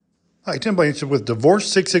Hi, Tim Blanchard with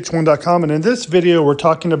Divorce661.com, and in this video we're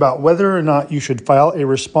talking about whether or not you should file a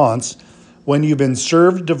response when you've been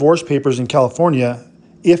served divorce papers in California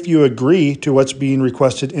if you agree to what's being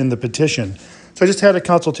requested in the petition. So I just had a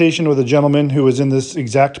consultation with a gentleman who was in this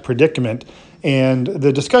exact predicament, and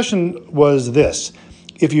the discussion was this.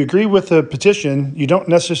 If you agree with the petition, you don't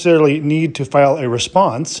necessarily need to file a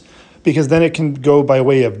response because then it can go by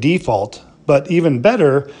way of default. But even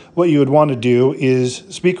better, what you would want to do is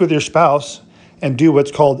speak with your spouse and do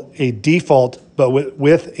what's called a default, but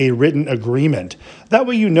with a written agreement. That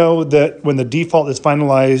way you know that when the default is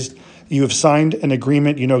finalized, you have signed an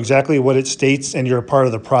agreement, you know exactly what it states, and you're a part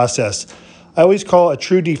of the process. I always call a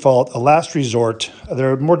true default a last resort.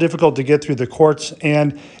 They're more difficult to get through the courts,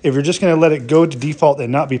 and if you're just going to let it go to default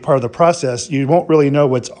and not be part of the process, you won't really know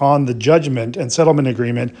what's on the judgment and settlement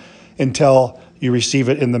agreement until you receive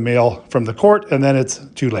it in the mail from the court, and then it's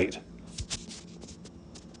too late.